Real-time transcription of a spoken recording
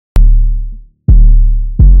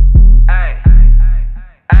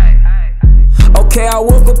Okay, I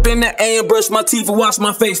woke up in the AM, brushed my teeth and washed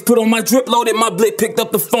my face. Put on my drip, loaded my blick, picked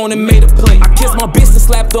up the phone and made a play. I kissed my bitch and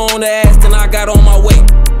slapped her on the ass, then I got on my way.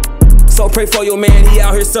 So pray for your man, he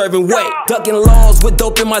out here serving weight. Ducking laws with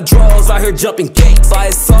dope in my drawers, out here jumping gates. Fry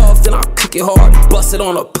it soft, then I cook it hard, bust it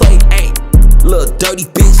on a plate, ayy. Little dirty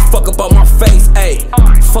bitch, fuck up on my face, ayy.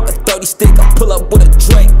 Fuck a 30 stick, I pull up with a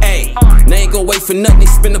Drake, ayy. They ain't gon' wait for nothing, they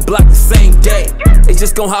spin the block the same day. They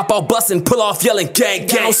just gon' hop out bustin', pull off yelling gang,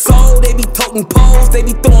 gang. No soul, they be toting poles, they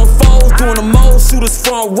be throwing foes, doing the most, shooters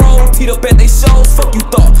front row, teed up at they shows. Fuck you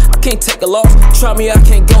thought, I can't take a loss, try me, I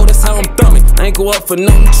can't go, that's how I'm thumbing. I ain't go up for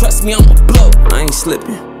nothing, trust me, I'ma blow. I ain't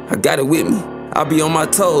slipping, I got it with me, I'll be on my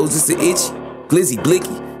toes, it's an itchy, glizzy,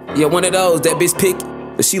 blicky. Yeah, one of those, that bitch picky.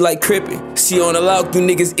 But she like crippin', she on the lock, you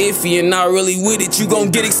niggas iffy and not really with it, you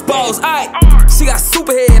gon' get exposed, ayy. She got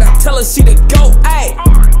super head, I tell her she the GOAT, ayy.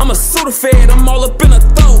 I'm a Suda fed, I'm all up in her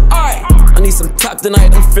throat, ayy. I need some top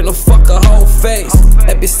tonight, I'm finna fuck her whole face.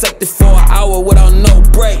 That bitch sucked it for an hour without no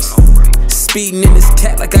breaks. Speeding in this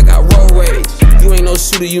cat like I got road rage. You ain't no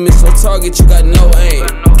shooter, you miss your target, you got no aim.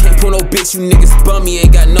 Can't pull no bitch, you niggas bummy,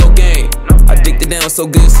 ain't got no game. I dicked it down so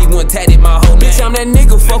good, she one tatted my whole name. Bitch, I'm that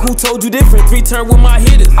nigga, fuck who told you different. 3-turn with my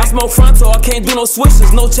hitters. I smoke fronto, I can't do no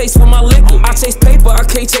switches. No chase with my liquor. I chase paper, I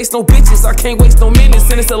can't chase no bitches. I can't waste no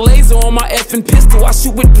minutes. And it's a laser on my effing pistol, I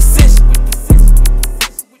shoot with precision.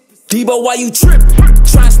 Debo, why you trippin'?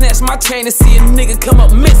 Try and snatch my chain and see a nigga come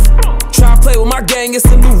up missing. Try to play with my gang, it's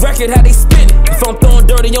a new record, how they spin it. If I'm throwing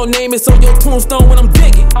dirt in your name, it's on your tombstone when I'm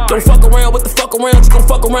digging. Don't fuck around with the fuck around, you gon'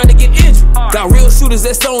 fuck around and get injured. Got real shooters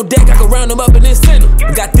that's on deck, I can round them up and then send them.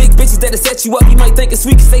 Got thick bitches that'll set you up, you might think it's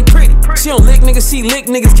sweet cause they pretty. She don't lick niggas, she lick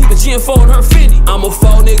niggas, keep a G4 in her Fendi. I'm a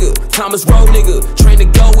faux nigga, Thomas Rowe nigga, train to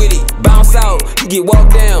go with it. Bounce out, you get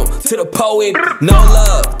walked down to the poet. No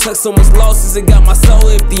love, took so much losses and got my soul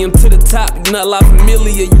empty. I'm to the top, you're not a lot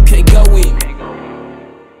familiar, you can't go with me.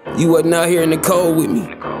 You wasn't out here in the cold with me.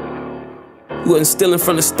 You wasn't stealing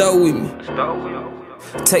from the store with me.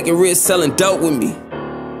 Taking risks, selling dope with me.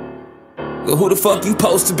 But who the fuck you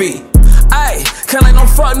supposed to be? Ayy, can't let no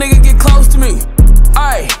fuck nigga get close to me.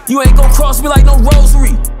 Ayy, you ain't gon' cross me like no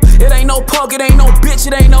rosary. It ain't no punk, it ain't no bitch,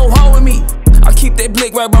 it ain't no hoe with me. I keep that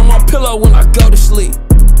blick right by my pillow when I go to sleep.